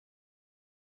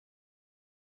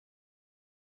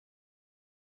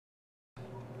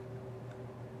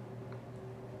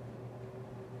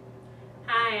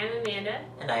I'm Amanda.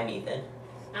 And I'm Ethan.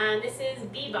 And this is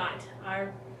Bee-Bot,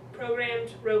 our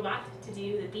programmed robot to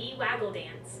do the bee waggle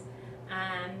dance.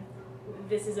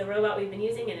 This is a robot we've been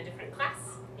using in a different class,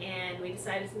 and we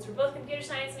decided since we're both computer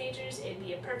science majors, it'd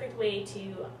be a perfect way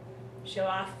to show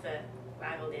off the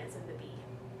waggle dance of the bee.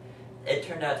 It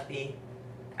turned out to be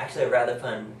actually a rather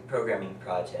fun programming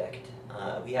project.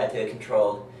 We had to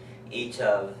control each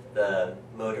of the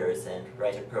motors and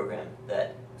write a program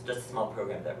that, it's just a small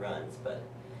program that runs, but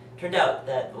it turned out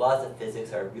that the laws of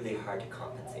physics are really hard to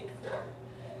compensate for.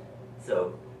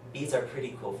 So bees are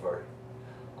pretty cool for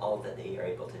all that they are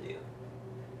able to do.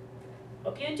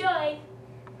 Hope you enjoy!